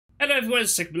Hello everyone,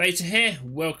 Sigmulator here.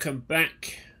 Welcome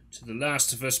back to The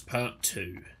Last of Us Part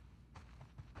 2.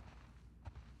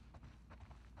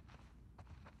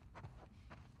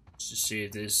 Let's just see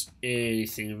if there's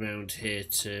anything around here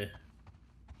to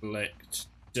collect.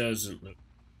 Doesn't look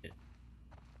like it.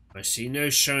 I see no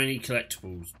shiny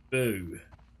collectibles. Boo.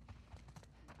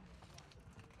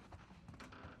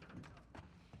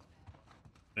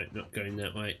 Right, not going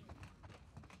that way.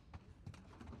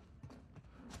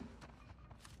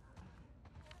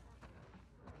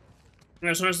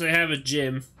 As long as they have a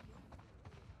gym.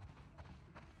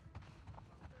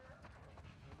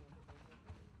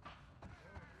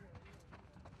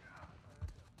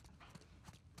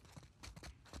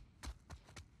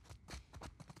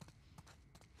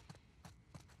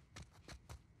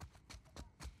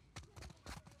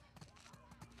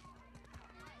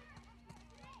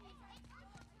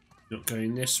 Not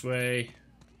going this way.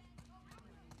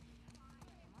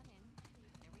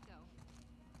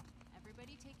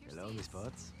 Hello, Miss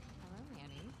Potts. Hello,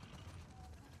 Annie.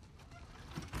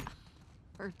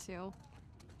 Her too.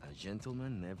 A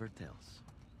gentleman never tells.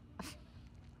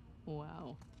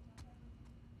 Wow.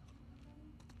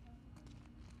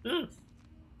 Oh.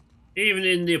 Even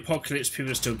in the apocalypse,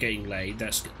 people are still getting laid.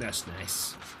 That's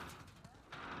nice.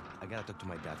 I gotta talk to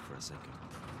my dad for a second.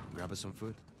 Grab us some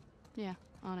food. Yeah,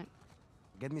 on it.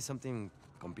 Get me something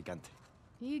con picante.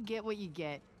 You get what you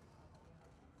get.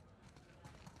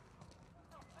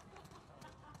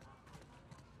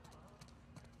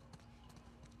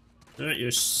 Alright,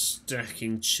 you're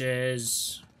stacking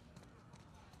chairs.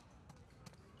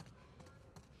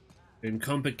 In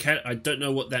complicated, I don't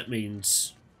know what that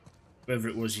means. Whatever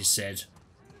it was you said.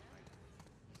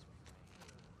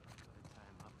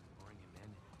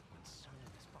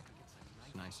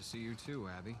 It's nice to see you too,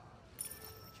 Abby.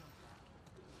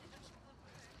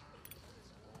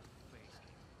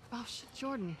 Oh, shit,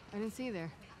 Jordan. I didn't see you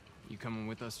there. You coming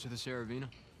with us to the Saravina?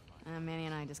 Manny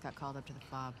and I just got called up to the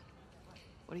FOB.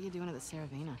 What are you doing at the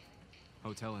Saravina?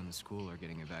 Hotel and the school are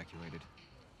getting evacuated.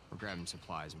 We're grabbing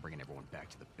supplies and bringing everyone back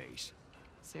to the base.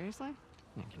 Seriously?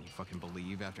 Yeah, can you fucking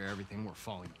believe after everything we're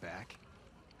falling back?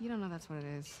 You don't know that's what it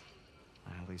is.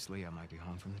 At least Leah might be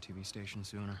home from the TV station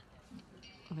sooner.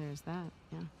 Well, there's that,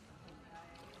 yeah.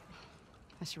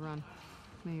 I should run.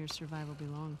 May your survival be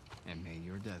long. And may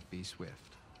your death be swift.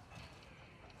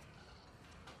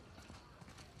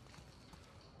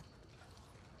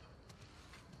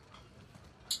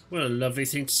 What a lovely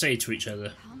thing to say to each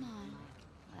other. Come on,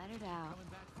 let it out.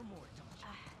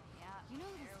 Yeah, you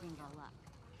know this thing's all luck.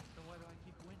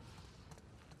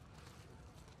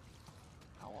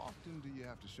 How often do you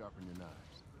have to sharpen your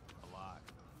knives? A lot.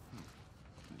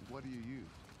 What do you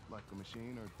use? Like a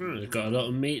machine or? They've got a lot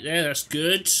of meat there, that's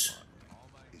good. Is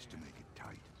to make it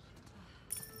tight.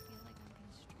 I feel like I'm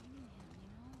constraining him, you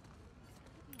know?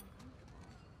 Could be uncomfortable.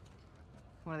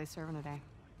 What are they serving today?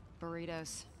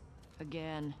 Burritos.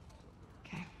 Again.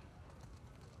 Okay.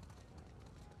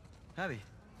 Abby,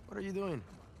 what are you doing?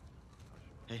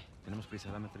 Hey, tenemos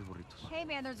prisa. Dame 3 burritos. Hey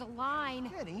man, there's a line.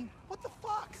 Kenny, what the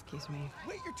fuck? Excuse me.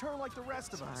 Wait your turn like the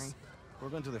rest of Sorry. us. We're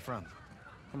going to the front.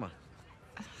 Come on.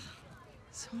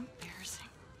 So embarrassing.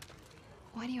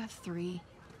 Why do you have 3?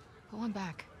 Go on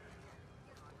back.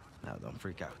 Now, don't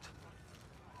freak out.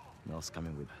 Mel's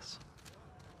coming with us.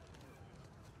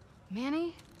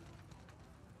 Manny?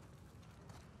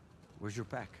 Where's your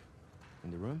pack? In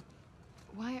the room?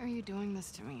 Why are you doing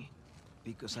this to me?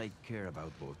 Because I care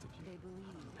about both of you. They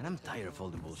believe And I'm tired of all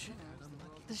the bullshit.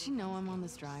 Does she know I'm on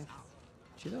this drive?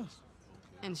 She does.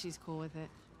 And she's cool with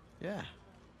it? Yeah.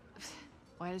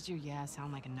 Why does your yeah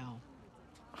sound like a no?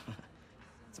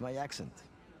 It's my accent.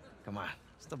 Come on,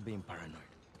 stop being paranoid.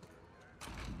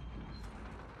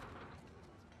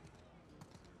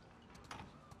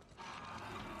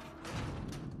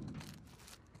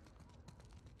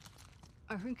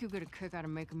 I think you get a kick out of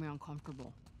making me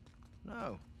uncomfortable.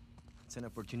 No. It's an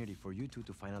opportunity for you two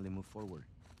to finally move forward.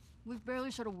 We've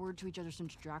barely said a word to each other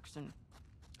since Jackson.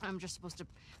 I'm just supposed to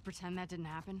pretend that didn't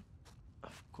happen?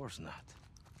 Of course not.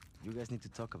 You guys need to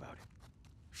talk about it.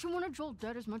 She wanted Joel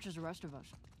dead as much as the rest of us.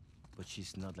 But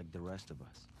she's not like the rest of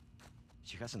us.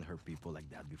 She hasn't hurt people like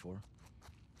that before.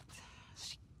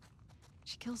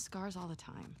 She kills scars all the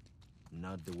time.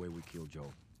 Not the way we kill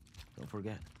Joel. Don't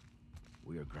forget,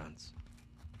 we are grunts.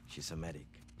 She's a medic.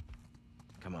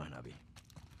 Come on, Abby.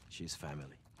 She's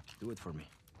family. Do it for me,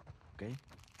 okay?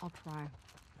 I'll try.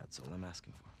 That's all I'm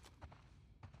asking for.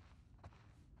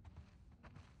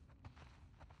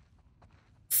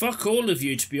 Fuck all of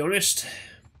you, to be honest.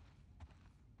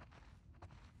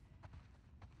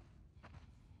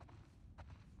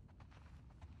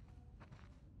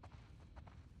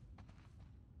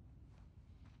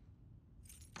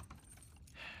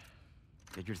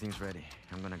 Get your things ready.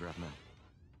 I'm gonna grab Mel.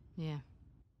 Yeah,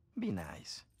 Be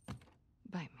nice.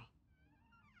 bite me.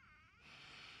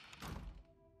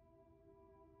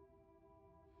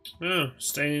 Oh,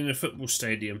 staying in a football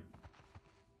stadium.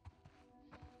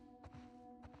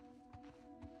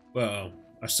 Well,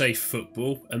 I say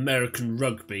football, American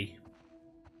rugby.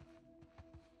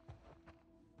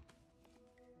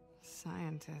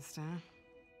 Scientist, huh?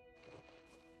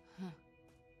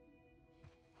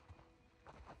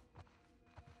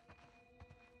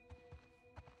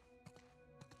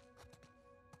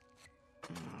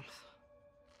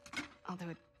 I'll do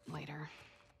it later.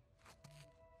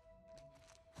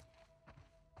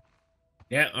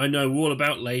 Yeah, I know all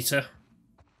about later.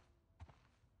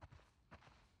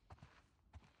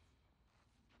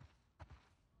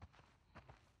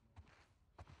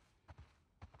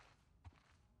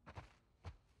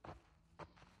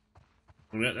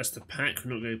 Alright, that's the pack.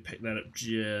 We're not going to pick that up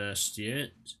just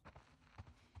yet.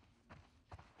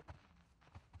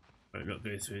 Right, not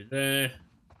going through there.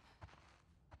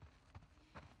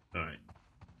 Alright.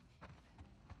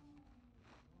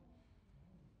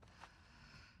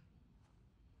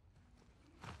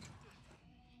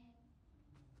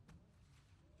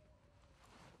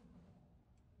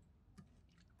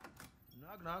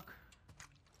 Knock, knock.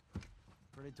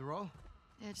 Ready to roll?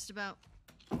 Yeah, just about.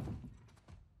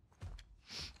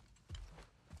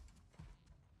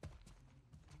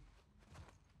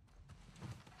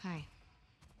 Hi.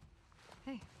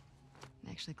 Hey.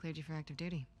 I actually cleared you for active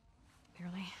duty.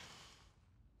 Barely.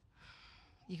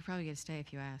 You could probably get a stay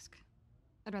if you ask.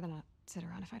 I'd rather not sit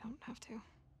around if I don't have to.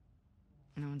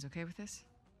 No one's okay with this?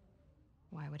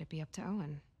 Why would it be up to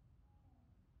Owen?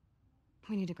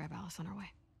 We need to grab Alice on our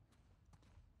way.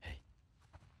 Hey.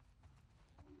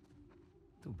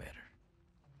 Do better.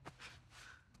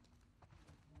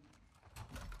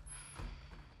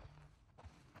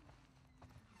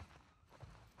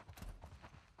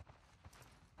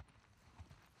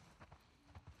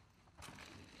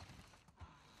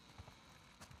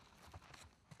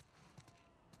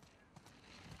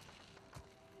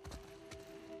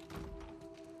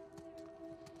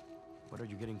 What are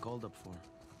you getting called up for?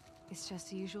 It's just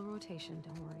the usual rotation,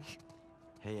 don't worry.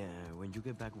 Hey, when you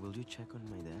get back, will you check on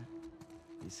my dad?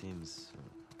 He seems,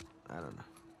 I don't know,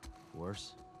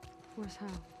 worse? Worse how?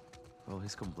 Well,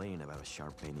 he's complaining about a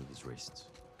sharp pain in his wrists.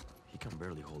 He can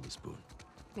barely hold a spoon.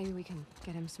 Maybe we can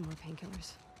get him some more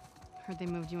painkillers. Heard they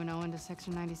moved you and Owen to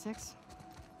Section 96?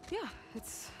 Yeah,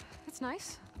 it's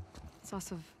nice. It's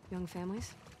lots of young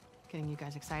families. Getting you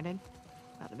guys excited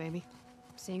about the baby?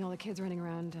 Seeing all the kids running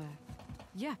around,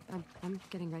 yeah, I'm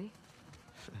getting ready.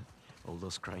 All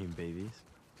those crying babies.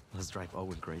 Let's drive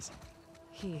Owen crazy.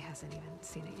 He hasn't even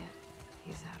seen it yet.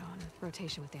 He's out on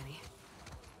rotation with Danny.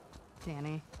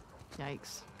 Danny?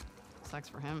 Yikes. Sucks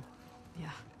for him. Yeah.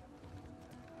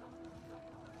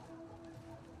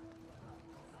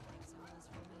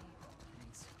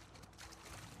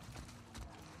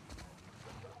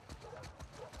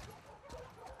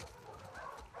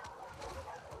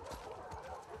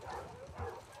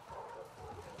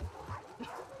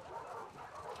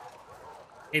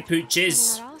 Hey,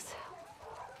 Pooches. Anything else?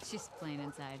 She's playing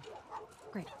inside.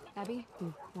 Great. Abby,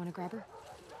 you want to grab her?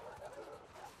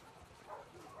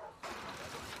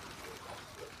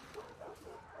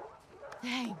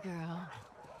 Hey, girl.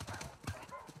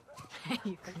 Hey,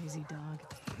 you crazy dog.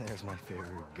 There's my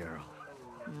favorite girl.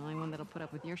 The only one that'll put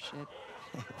up with your shit.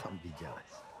 Don't be jealous.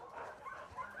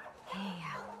 Hey,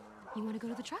 Al. You want to go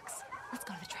to the trucks? Let's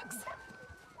go to the trucks.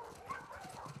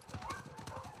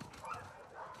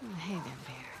 Hey there,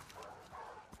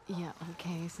 Bear. Yeah,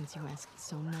 okay, since you asked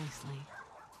so nicely.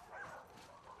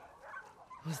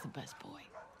 Who's the best boy?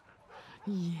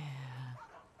 Yeah.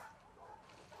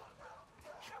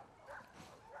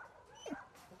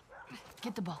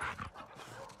 Get the ball.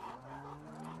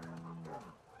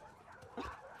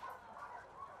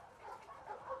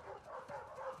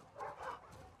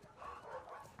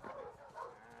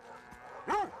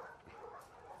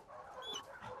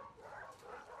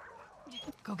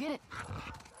 Go get it.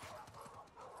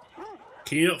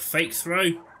 Can you not fake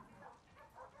throw?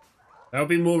 That would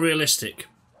be more realistic.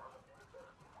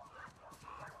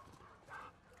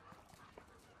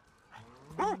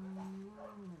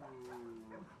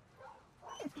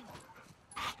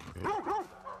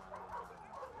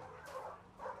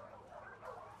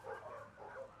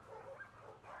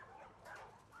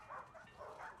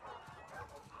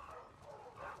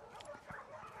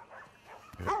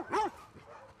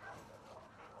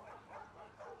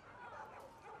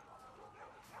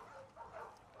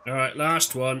 All right,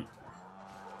 last one.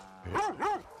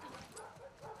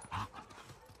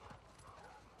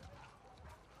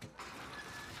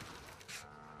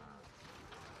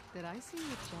 Did I see you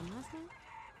with Jen last night?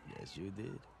 Yes, you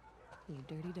did. You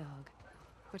dirty dog.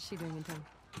 What's she doing in town?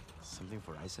 Something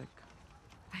for Isaac?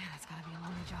 Man, that's gotta be a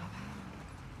lonely job.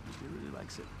 She really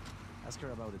likes it. Ask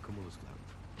her about the Cumulus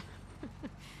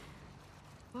Cloud.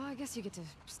 Well, I guess you get to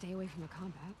stay away from the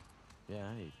combat.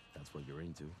 Yeah, if that's what you're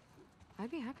into.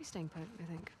 I'd be happy staying put,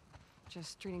 I think.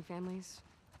 Just treating families.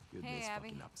 You'd Hey, miss Abby.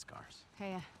 fucking up scars.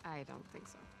 Hey, I don't think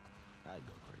so. I'd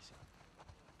go crazy.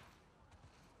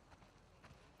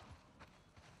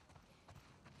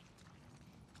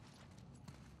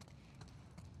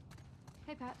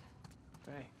 Hey, Pat.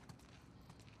 Hey.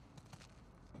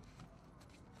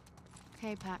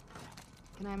 Hey, Pat.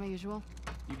 Can I have my usual?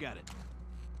 You got it.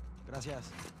 Gracias.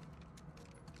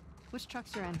 Which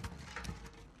trucks you're in?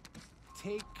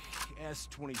 Take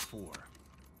S-24.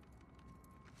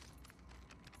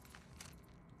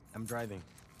 I'm driving.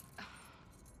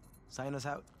 Sign us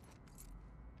out.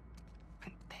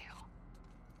 Pendejo.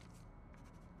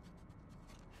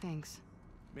 Thanks.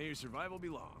 May your survival be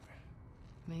long.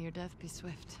 May your death be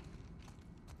swift.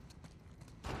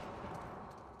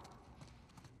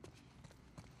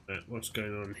 What's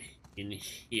going on in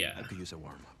here? I could use a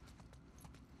warm-up.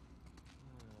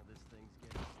 This thing's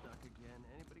getting stuck again.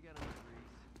 Anybody got any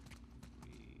grease?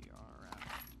 We are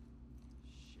out.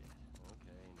 Shit.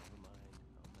 Okay, never mind.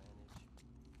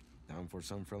 I'll manage. Down for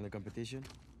some friendly competition?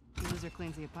 Loser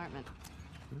cleans the apartment.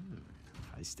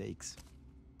 High stakes.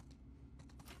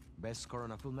 Best score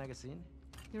on a full magazine?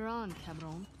 You're on,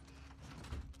 cabron.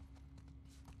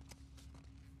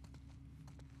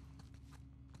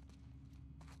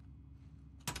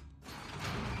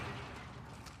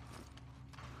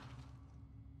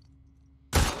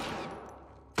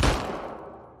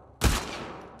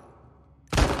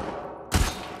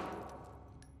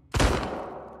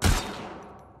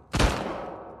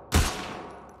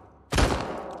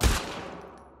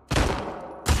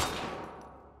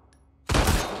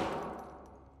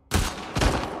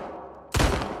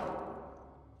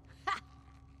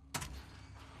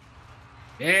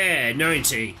 Yeah,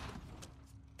 90.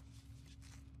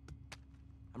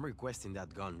 I'm requesting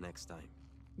that gun next time.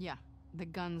 Yeah, the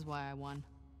gun's why I won.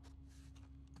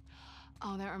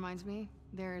 Oh, that reminds me.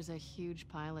 There is a huge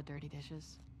pile of dirty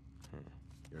dishes.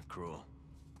 You're cruel.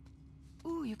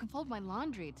 Ooh, you can fold my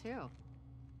laundry, too.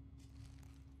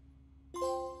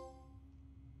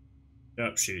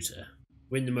 Sharpshooter.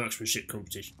 Win the marksmanship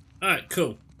competition. Alright,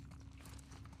 cool.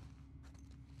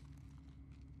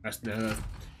 That's now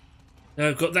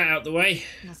I've got that out the way.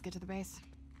 Let's get to the base.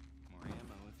 More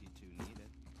ammo if you two need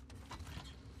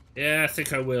it. Yeah, I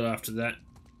think I will after that.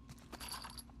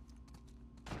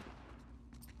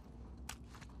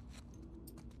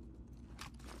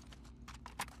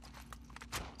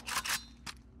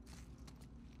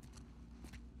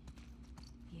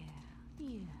 Yeah,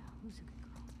 who's a good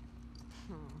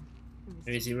girl?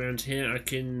 Anything around here I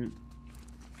can...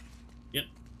 Yep.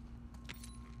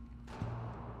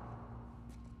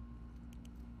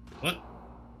 What?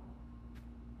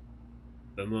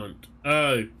 Vermont.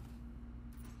 Oh!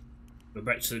 We're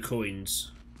back to the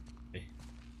coins. Okay.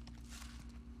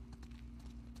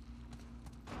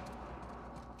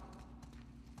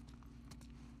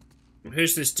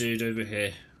 Who's this dude over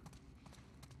here?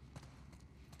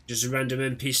 Just a random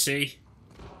NPC?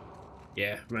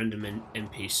 Yeah, random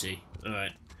NPC.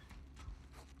 Alright.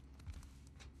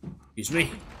 Excuse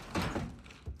me.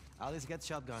 Alice gets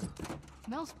shotgun.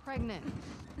 Mel's pregnant.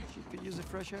 She could use a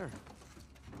fresh air.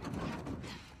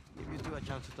 Give you two a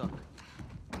chance to talk.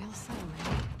 Real silent.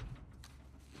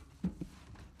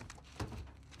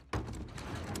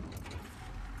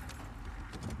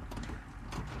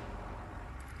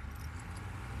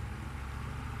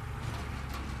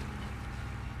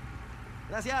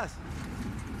 Gracias.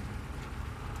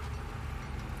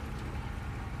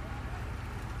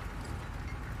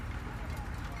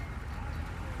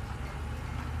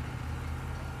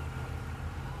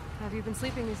 How have you been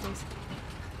sleeping these days?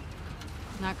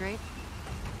 Not great?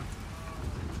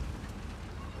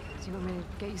 Do you want me to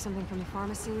get you something from the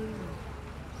pharmacy?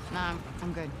 Nah,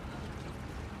 I'm good.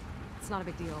 It's not a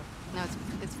big deal. No,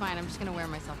 it's fine. I'm just gonna wear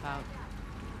myself out.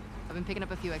 I've been picking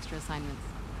up a few extra assignments.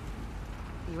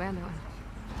 You and one.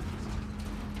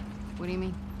 What do you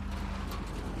mean?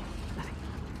 Nothing.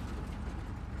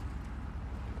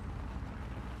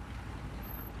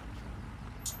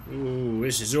 Ooh,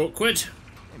 this is awkward.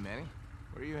 Hey, Manny.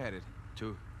 Where are you headed?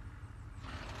 2.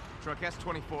 Truck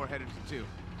S-24 headed to 2.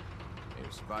 May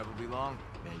your survival be long.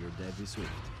 May your death be swift.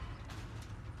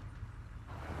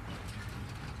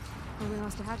 We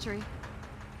lost a hatchery.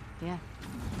 Yeah.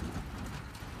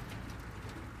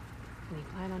 Any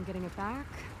plan on getting it back?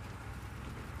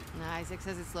 Nah, Isaac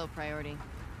says it's low priority.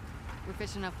 We're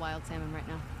fishing up wild salmon right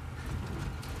now.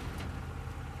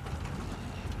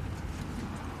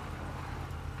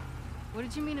 What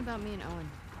did you mean about me and Owen?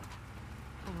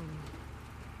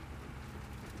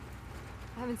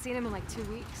 I haven't seen him in like 2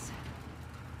 weeks.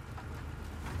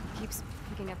 He keeps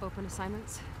picking up open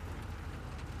assignments.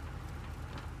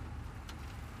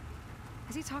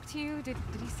 Has he talked to you? Did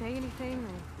he say anything?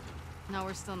 Or... No,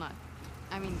 we're still not.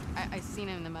 I mean, I seen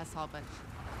him in the mess hall, but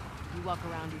we walk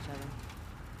around each other.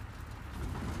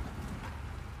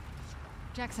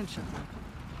 Jackson shook me.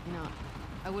 You know,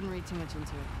 I wouldn't read too much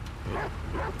into it.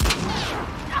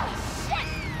 Oh, shit!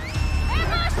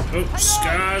 Ambush! Oh,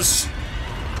 scars!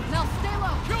 Mel, stay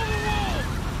low! Kill the wall!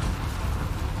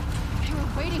 They were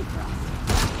waiting for us.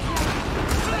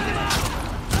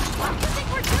 What do you think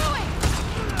we're doing?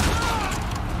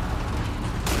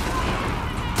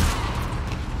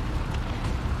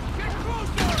 Get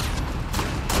closer!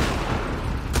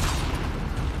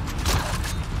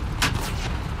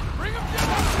 Bring him down! Get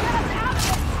us out of this!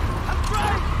 That's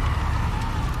right!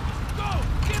 Go!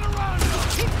 Get around him!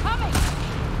 Keep coming!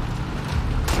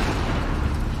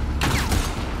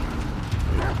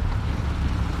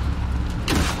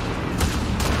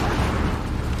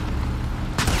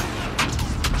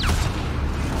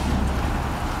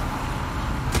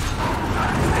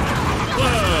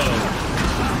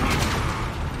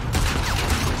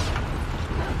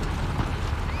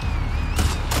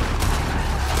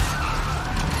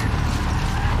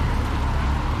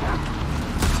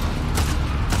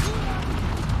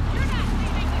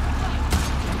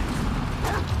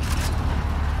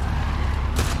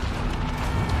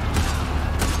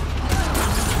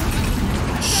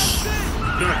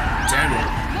 God damn it.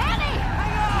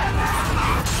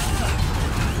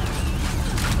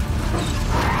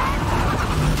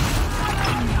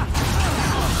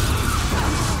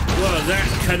 Well, that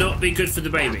cannot be good for the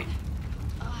baby.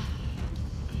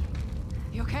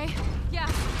 You okay? Yeah.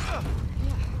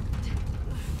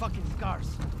 Fucking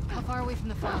scars. How far away from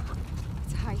the phone?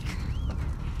 It's a hike.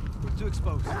 We're too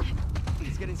exposed.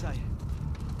 Let's get inside.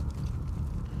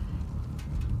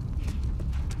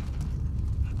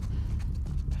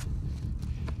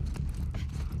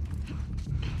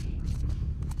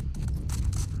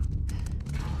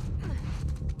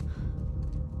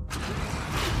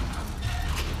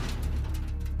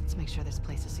 Let's make sure this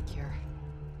place is secure.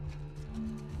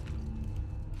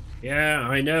 Yeah,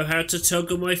 I know how to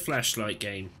toggle my flashlight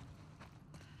game.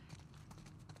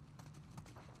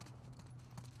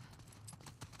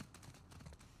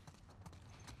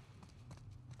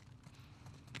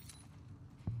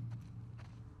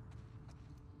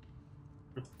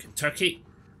 Kentucky.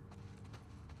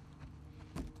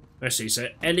 Let's see, so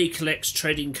Ellie collects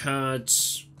trading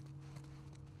cards.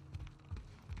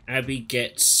 Abby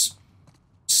gets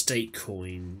state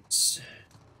coins.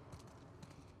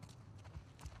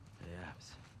 Yeah,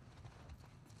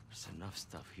 there's enough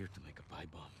stuff here to make a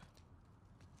pipe bomb.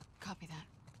 Copy that.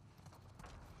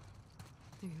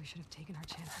 Maybe we should have taken our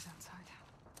chances outside.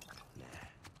 Nah,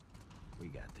 we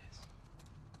got this.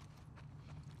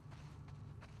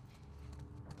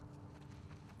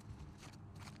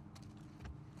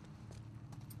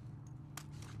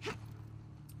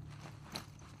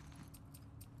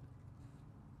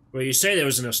 Well, you say there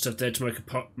was enough stuff there to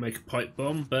make a pipe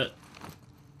bomb, but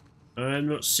I'm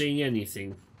not seeing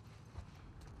anything.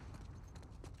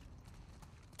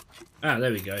 Ah,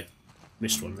 there we go.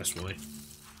 Missed one, that's why.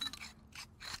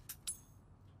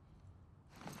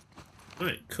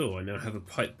 Right, cool. I now have a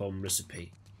pipe bomb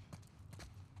recipe.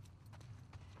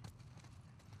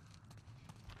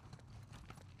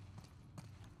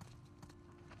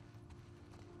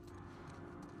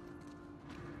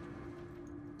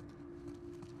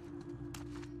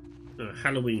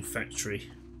 Halloween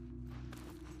factory.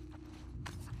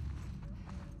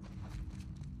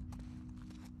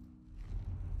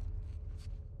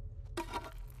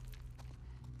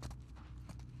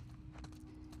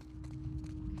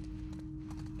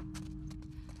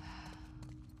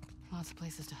 Lots of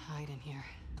places to hide in here.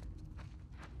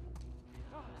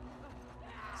 I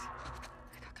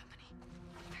got company.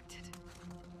 Infected.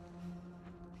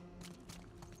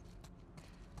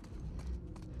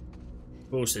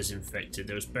 Of course there's infected.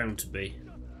 There was bound to be.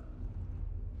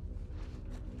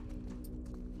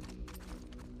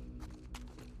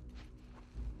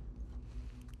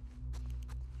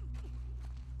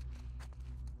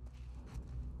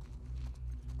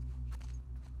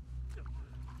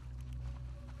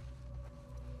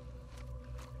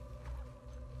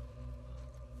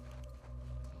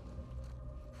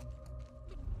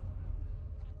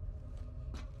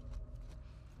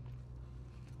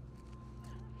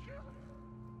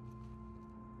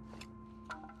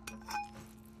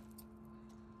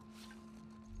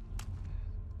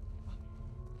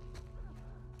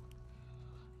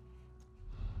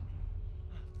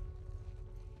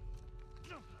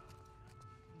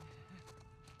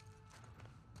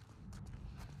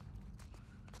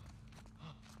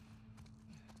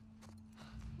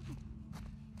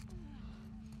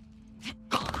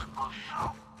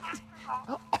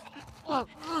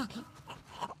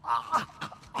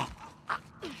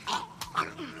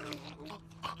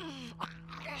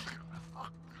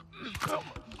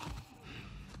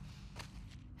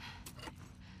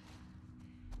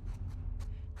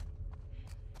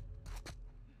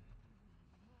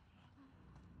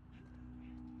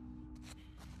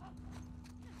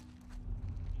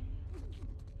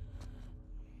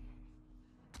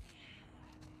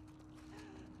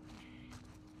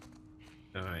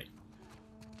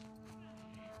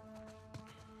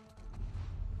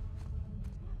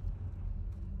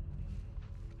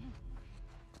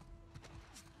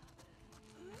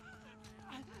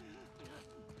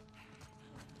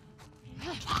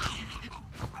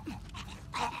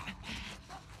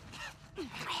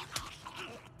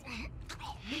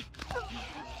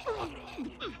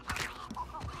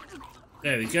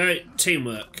 There we go.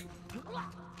 Teamwork.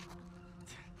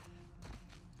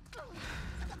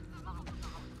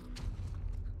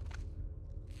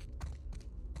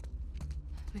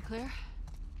 We clear?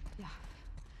 Yeah.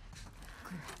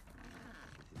 Clear.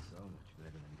 This is so much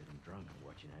better than getting drunk and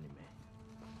watching anime.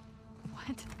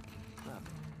 What?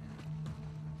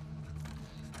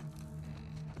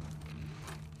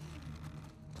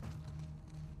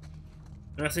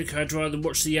 Nothing. I think I'd rather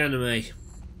watch the anime.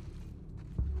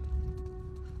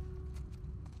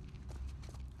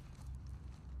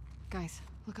 Guys,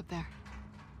 look up there.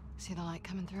 See the light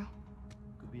coming through?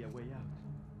 Could be a way out.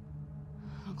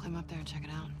 I'll climb up there and check it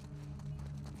out.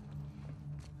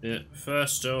 Yeah,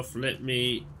 first off, let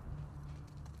me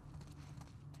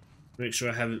make sure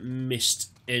I haven't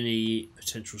missed any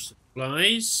potential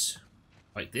supplies.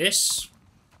 Like this.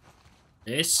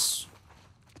 This.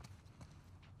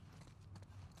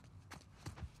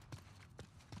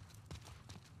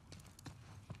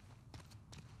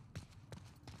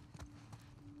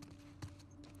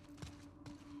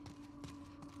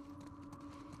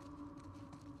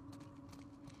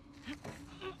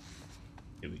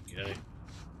 Here we go.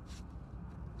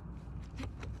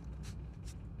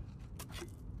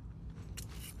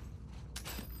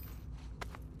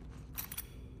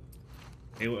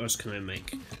 Okay, what else can I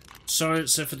make?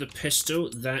 Silencer for the pistol,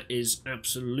 that is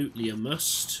absolutely a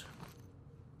must.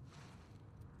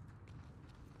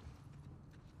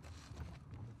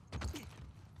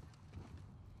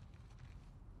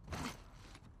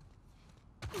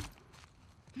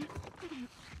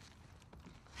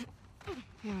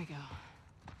 Here we go.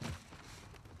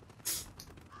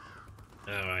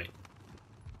 Alright.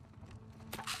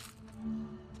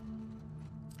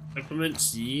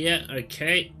 Supplements, yeah,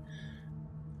 okay.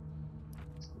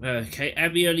 Okay,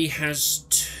 Abby only has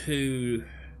 2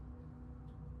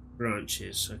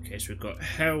 branches. Okay, so we've got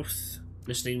health,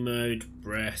 listening mode,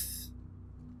 breath,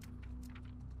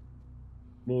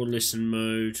 more listen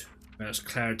mode, that's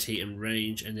clarity and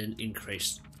range, and then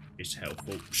increased health.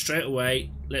 Well, straight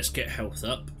away, let's get health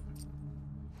up.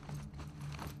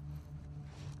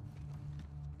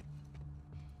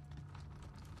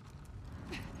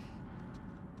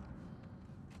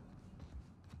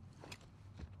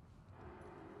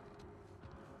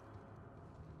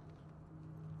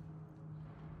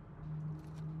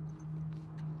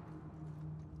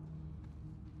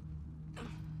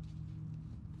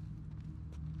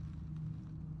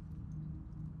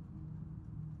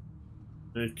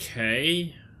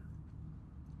 Okay.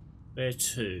 Where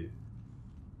to?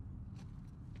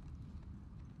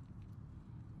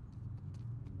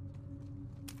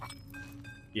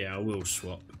 Yeah, I will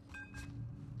swap.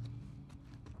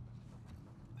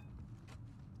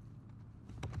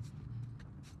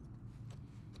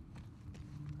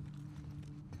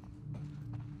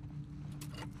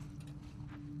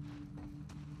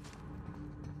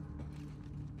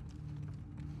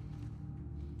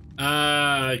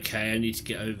 Okay, I need to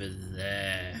get over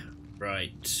there.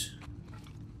 Right.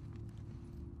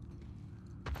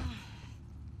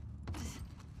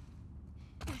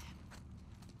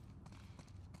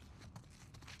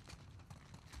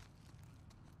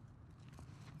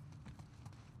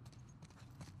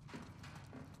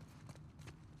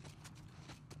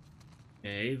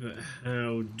 Okay, but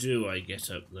how do I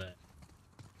get up there?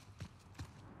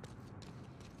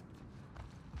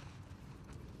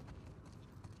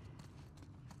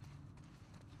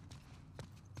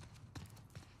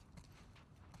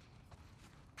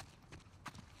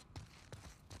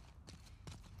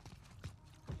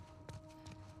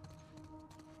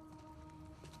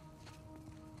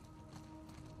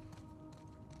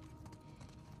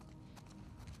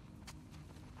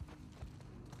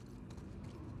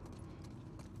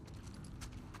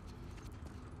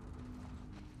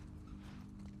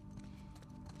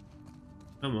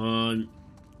 Come on.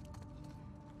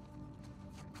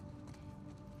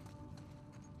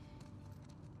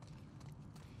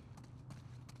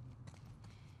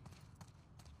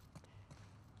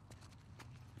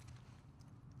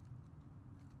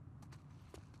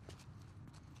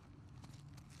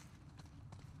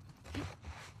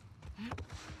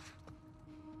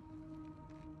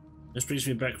 This brings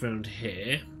me back round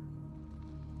here.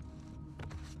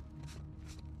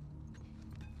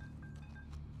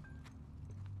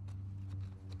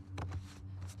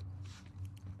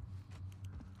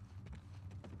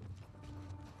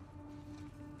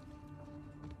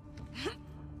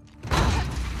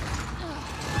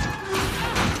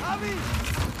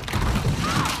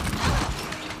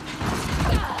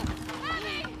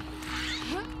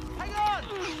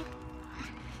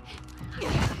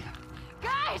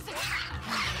 Guys!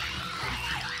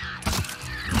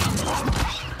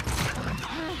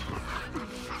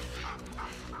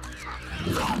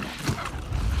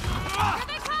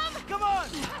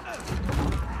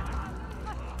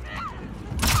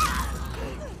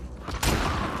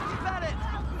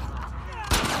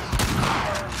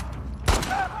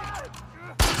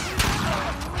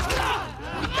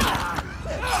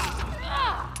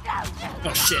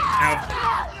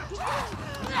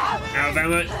 Out of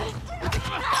ammo.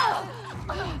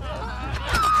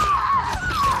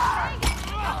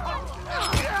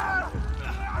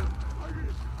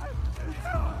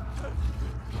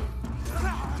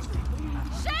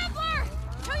 Shambler!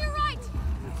 To your right!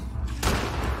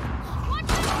 Watch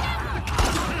the Shambler!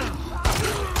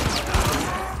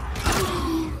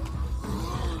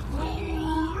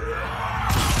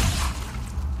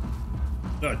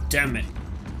 God damn it.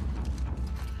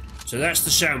 So that's the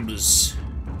Shamblers.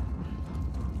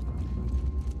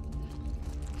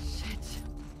 Shit.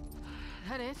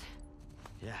 That it?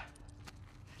 Yeah.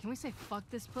 Can we say fuck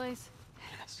this place?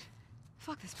 Yes.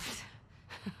 Fuck this place.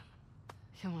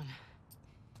 Come on.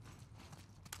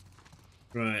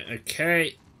 Right,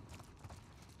 okay.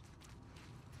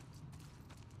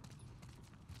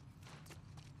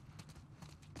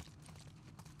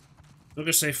 I'm not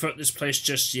gonna say fuck this place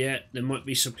just yet. There might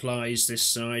be supplies this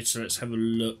side, so let's have a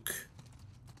look.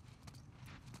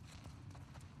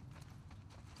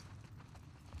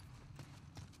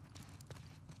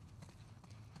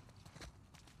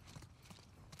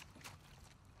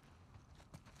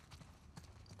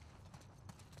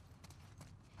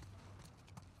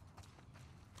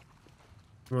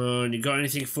 Come on, you got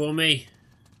anything for me?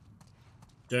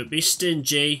 Don't be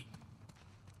stingy.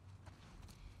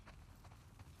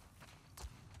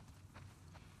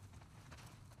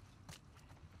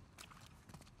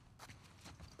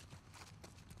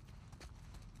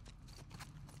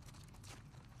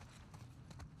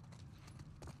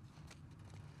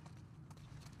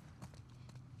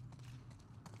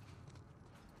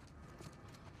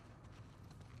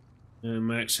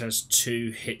 Max has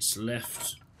 2 hits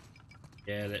left.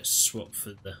 Yeah, let's swap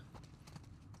for the...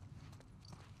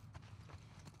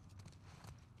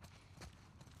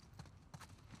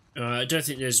 I don't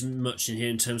think there's much in here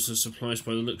in terms of supplies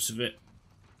by the looks of it.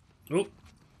 Oh!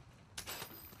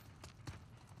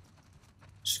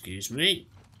 Excuse me.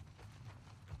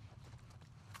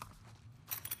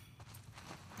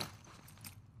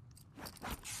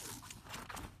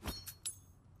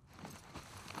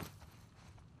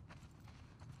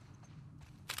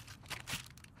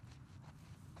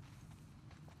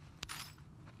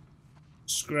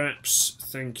 Scraps,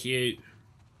 thank you.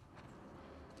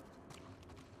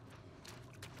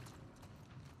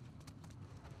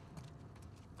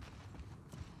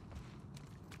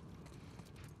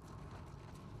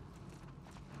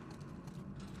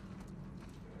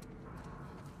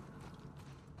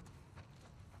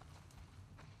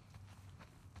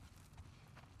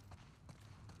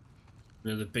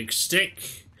 Another big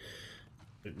stick.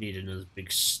 Don't need another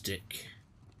big stick.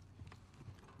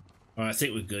 Alright, I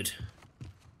think we're good.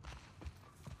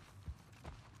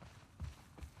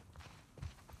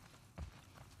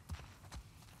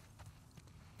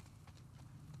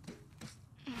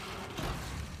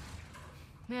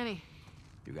 Manny.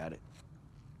 You got it.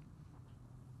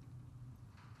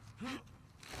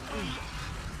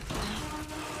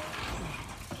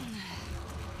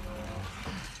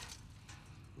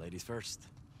 Ladies first.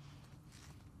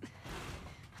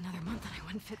 Another month and I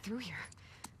wouldn't fit through here.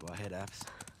 Go ahead, Abs.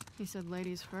 He said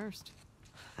ladies first.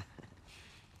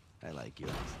 I like you,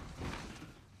 Abs.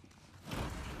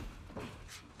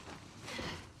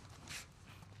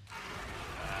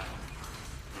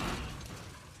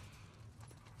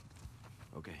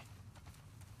 Okay.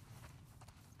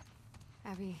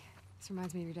 Abby, this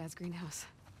reminds me of your dad's greenhouse.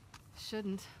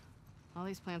 Shouldn't. All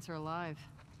these plants are alive.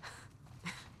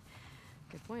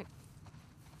 Good point.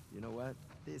 You know what?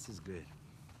 This is good.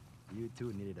 You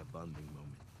two needed a bonding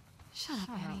moment. Shut up,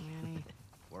 Manny.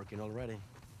 Working already.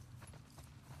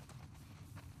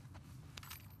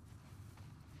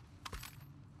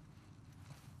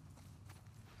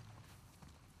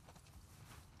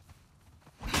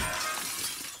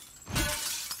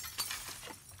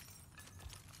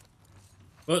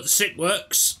 Well, the stick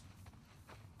works.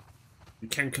 We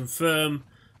can confirm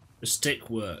the stick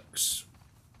works.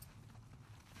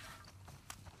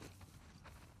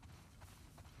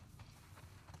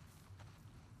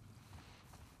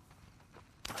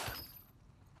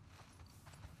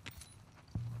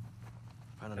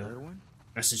 Found another one?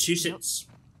 Massachusetts.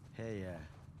 Nope. Hey,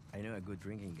 I know a good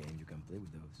drinking game you can play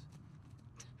with those.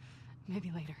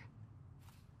 Maybe later.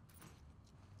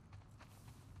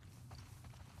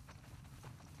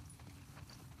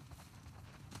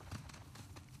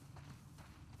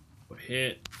 We're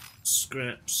here.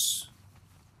 Scraps.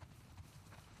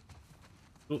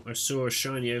 Oh, I saw a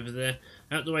shiny over there.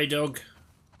 Out the way, dog.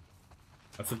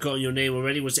 I've forgotten your name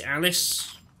already. Was it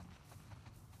Alice?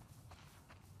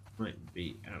 Might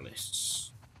be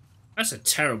Alice. That's a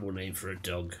terrible name for a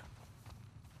dog.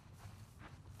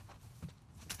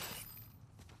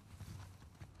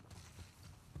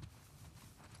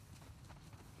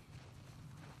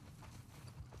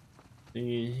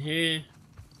 In here.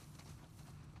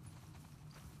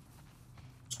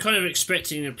 I was kind of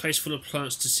expecting a place full of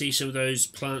plants to see some of those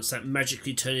plants that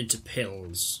magically turn into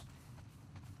pills.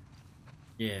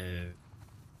 Yeah.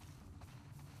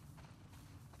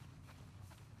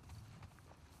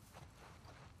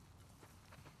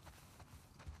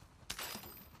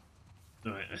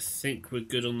 Alright, I think we're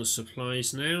good on the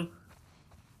supplies now.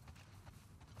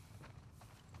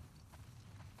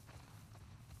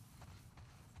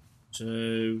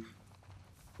 So,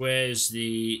 where's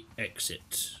the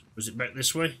exit? Was it back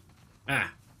this way?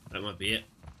 Ah, that might be it.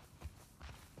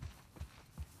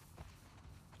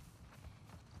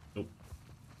 Nope.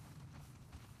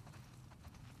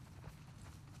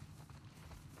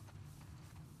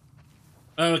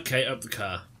 Okay, up the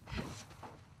car.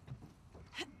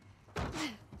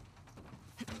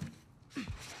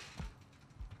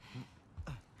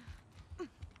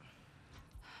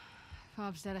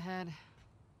 Bob's dead ahead.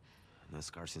 No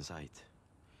scars in sight.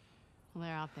 Well,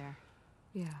 they're out there.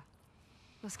 Yeah.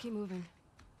 Let's keep moving.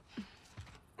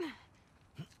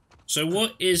 So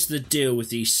what is the deal with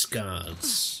these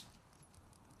scars?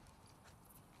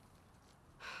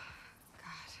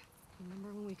 God. Remember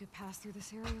when we could pass through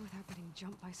this area without getting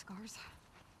jumped by scars?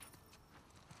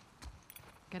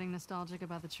 Getting nostalgic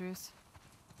about the truce?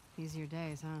 Easier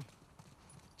days, huh?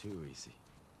 Too easy.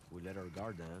 We let our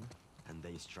guard down, and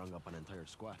they strung up an entire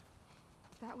squad.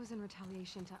 That was in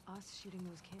retaliation to us shooting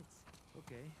those kids.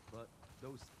 Okay, but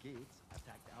those kids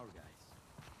attacked our guys.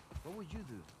 What would you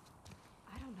do?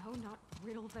 I don't know, not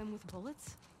riddle them with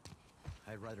bullets?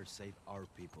 I'd rather save our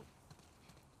people.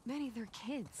 Manny, they're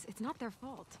kids. It's not their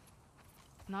fault.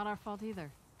 Not our fault either.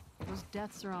 Those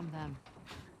deaths are on them.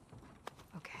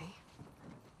 Okay.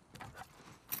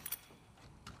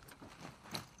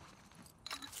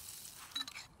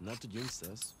 Not to jinx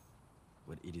us,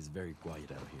 but it is very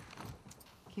quiet out here.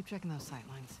 Keep checking those sight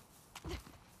lines.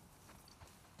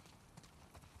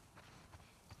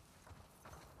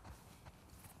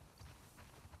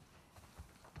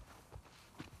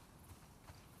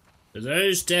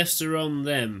 Those deaths are on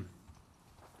them.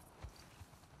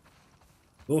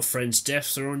 Your friend's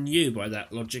deaths are on you by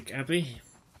that logic, Abby.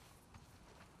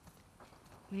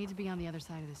 We need to be on the other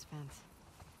side of this fence.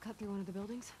 Cut through one of the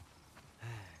buildings?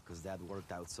 Because that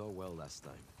worked out so well last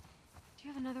time. Do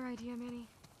you have another idea, Manny?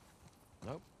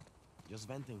 Nope. Just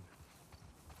venting.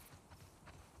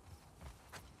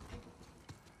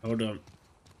 Hold on.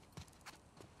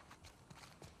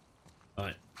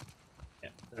 Right. Yeah,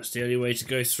 that's the only way to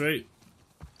go through.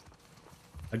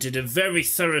 I did a very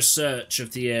thorough search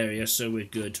of the area, so we're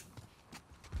good.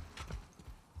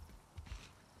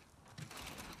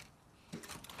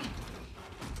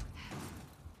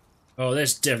 Oh,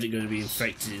 there's definitely going to be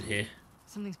infected in here.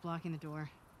 Something's blocking the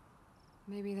door.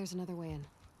 Maybe there's another way in.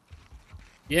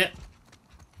 Yep.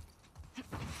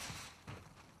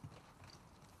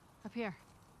 Up here.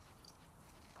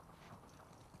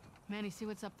 Manny, see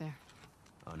what's up there.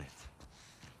 On it.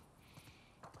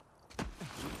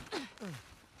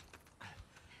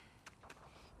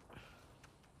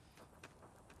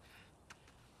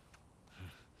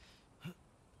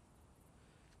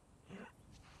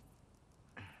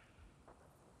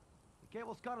 The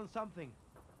cable's caught on something.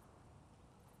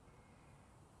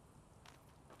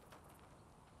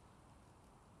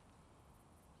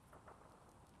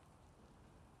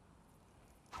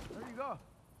 There you go.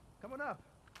 Coming up.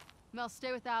 Mel,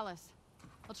 stay with Alice.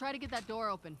 I'll try to get that door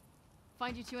open.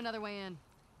 Find you two another way in.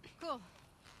 Cool.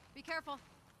 Be careful.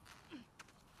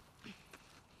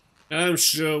 I'm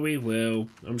sure we will.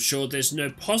 I'm sure there's no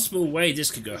possible way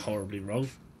this could go horribly wrong.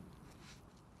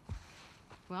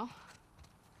 Well?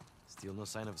 Still no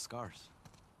sign of scars.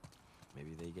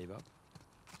 Maybe they gave up?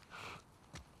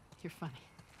 You're funny.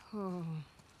 Oh.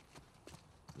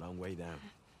 Long way down.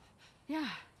 Yeah,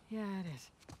 it is.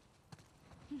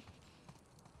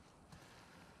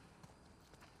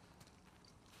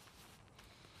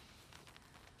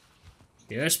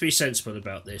 Yeah, let's be sensible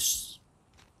about this.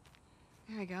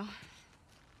 There I go.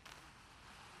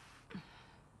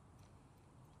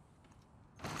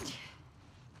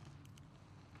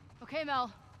 Okay,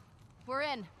 Mel. We're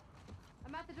in.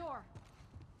 I'm at the door.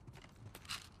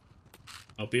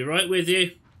 I'll be right with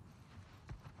you.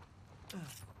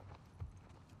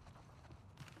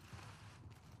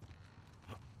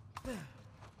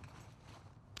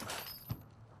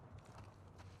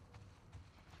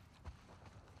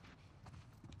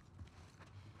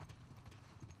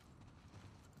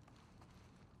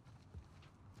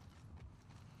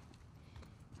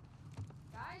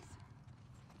 Guys,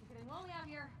 it's getting lonely out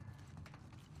here.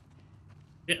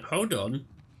 Yeah, hold on.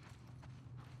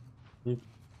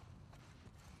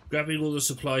 grabbing all the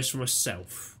supplies for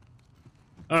myself.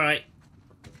 Alright.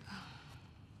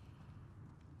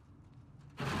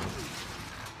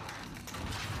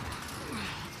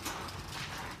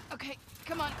 Okay,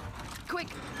 come on. Quick.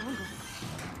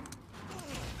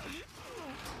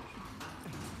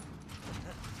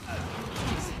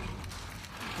 Thanks.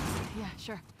 Yeah,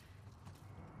 sure.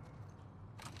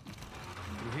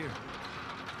 You're here.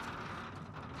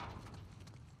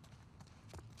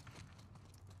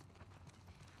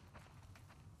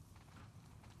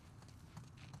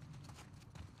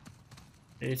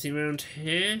 Anything around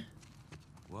here?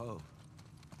 Whoa.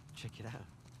 Check it out.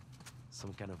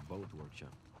 Some kind of boat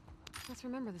workshop. Let's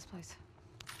remember this place.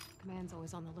 Command's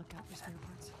always on the lookout for spare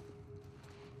parts.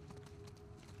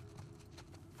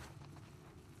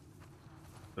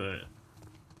 Alright.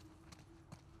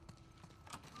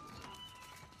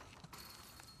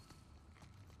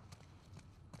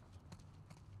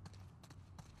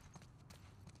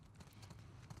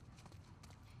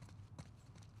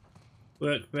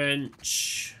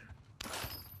 Workbench.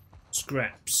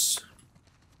 Scraps.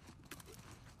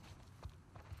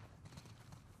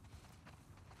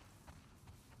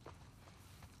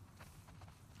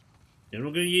 I'm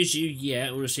not going to use you yet.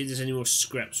 I want to see if there's any more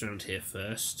scraps around here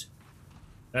first.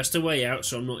 That's the way out,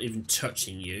 so I'm not even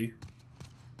touching you.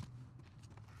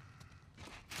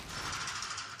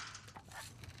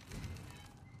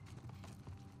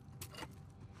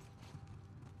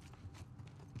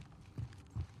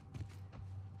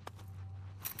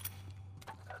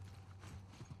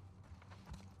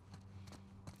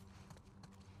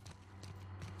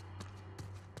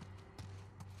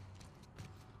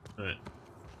 Alright.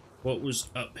 What was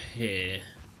up here?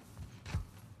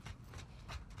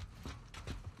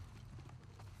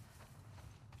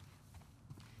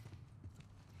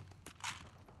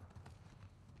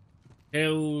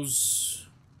 Hills.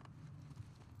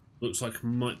 Looks like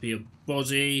might be a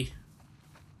body.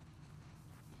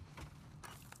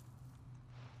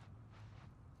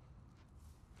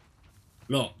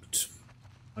 Locked.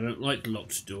 I don't like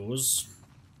locked doors.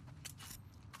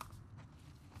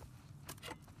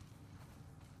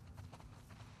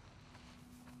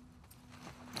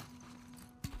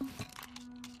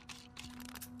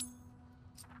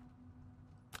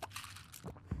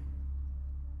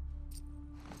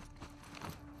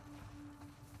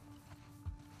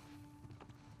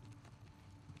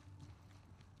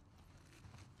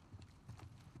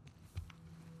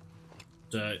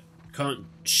 So, can't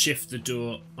shift the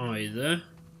door either.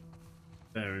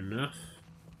 Fair enough.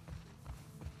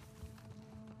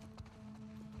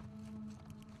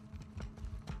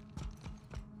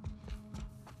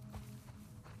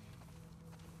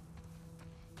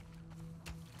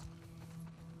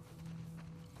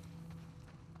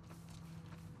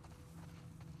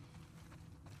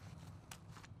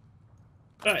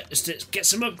 Right, let's get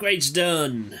some upgrades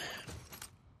done.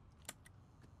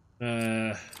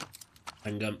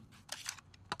 Handgun.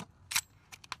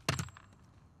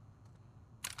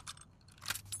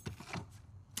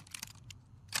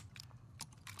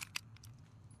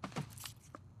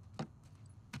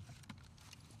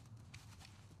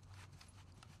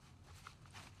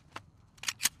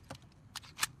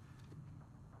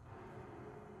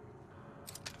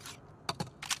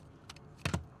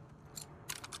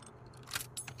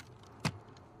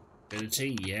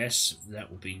 Ability, yes, that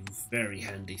will be very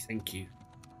handy, thank you.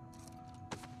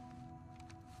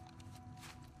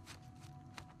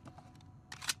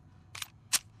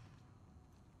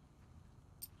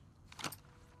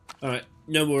 Alright,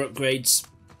 no more upgrades.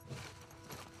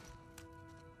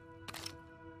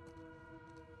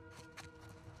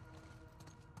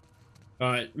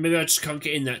 Alright, maybe I just can't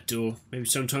get in that door. Maybe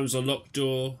sometimes a locked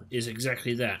door is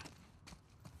exactly that.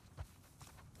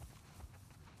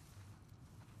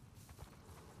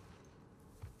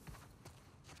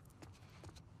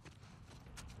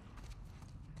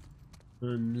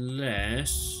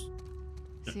 Unless...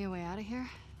 See a way out of here?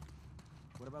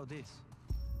 What about this?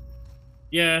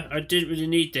 Yeah, I didn't really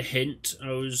need the hint.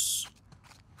 I was...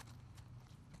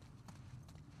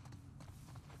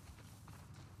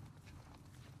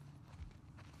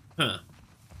 Huh.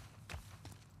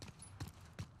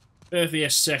 Bear with me a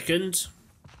second.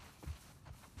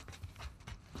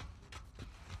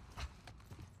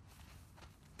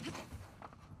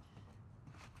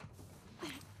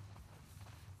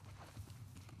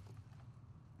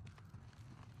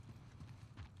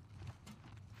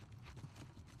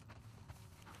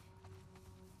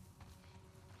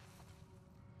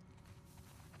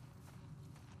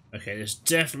 Okay, there's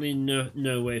definitely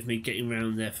no way of me getting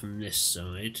around there from this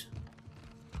side.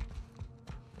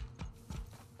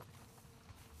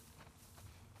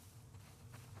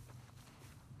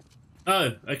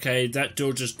 Oh, okay, that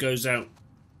door just goes out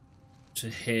to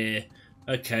here.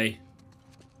 Okay.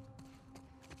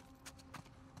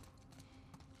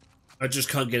 I just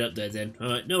can't get up there then.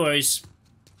 Alright, no worries.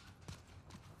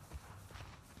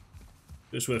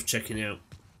 It's worth checking out.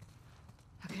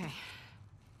 Okay.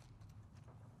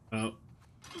 Well,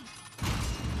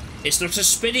 it's not a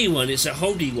spinny one, it's a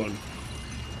holdy one.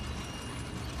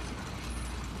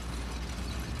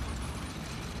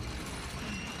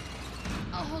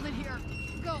 I'll hold it here.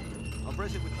 Go. I'll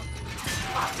brace it with something.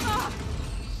 Ah!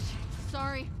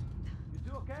 Sorry. You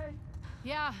two okay?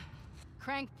 Yeah.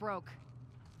 Crank broke.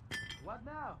 What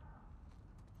now?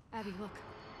 Abby, look.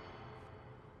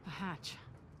 A hatch.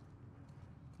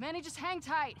 Manny, just hang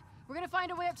tight. We're gonna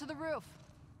find a way up to the roof.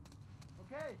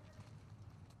 Okay.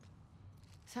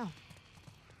 So,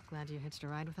 glad you hitched a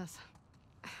ride with us?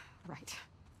 Right.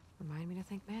 Remind me to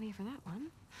thank Manny for that one.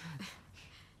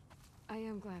 I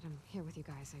am glad I'm here with you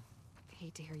guys. I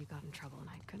hate to hear you got in trouble and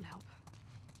I couldn't help.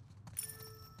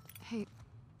 Hey,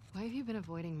 why have you been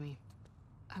avoiding me?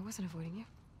 I wasn't avoiding you.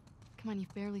 Come on,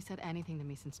 you've barely said anything to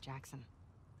me since Jackson.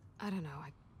 I don't know.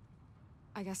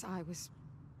 I guess I was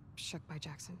shook by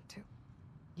Jackson, too.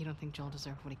 You don't think Joel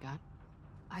deserved what he got?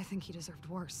 I think he deserved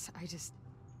worse. I just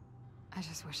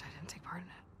wish I didn't take part in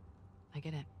it. I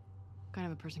get it. What kind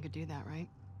of a person could do that, right?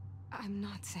 I'm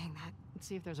not saying that. Let's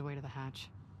see if there's a way to the hatch.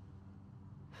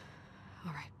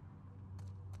 All right.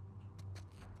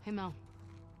 Hey, Mel.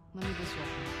 Let me disrupt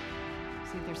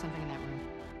you. See if there's something in that room.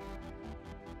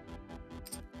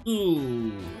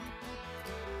 Ooh.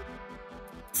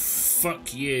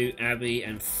 Fuck you, Abby,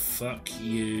 and fuck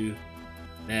you,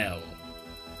 Mel.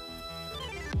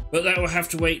 But that will have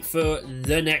to wait for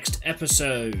the next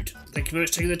episode. Thank you very much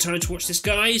for taking the time to watch this,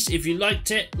 guys. If you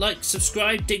liked it, like,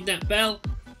 subscribe, ding that bell.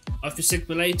 I've been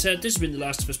Sigma later. This has been The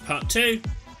Last of Us Part 2,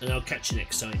 and I'll catch you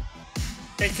next time.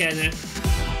 Take care now.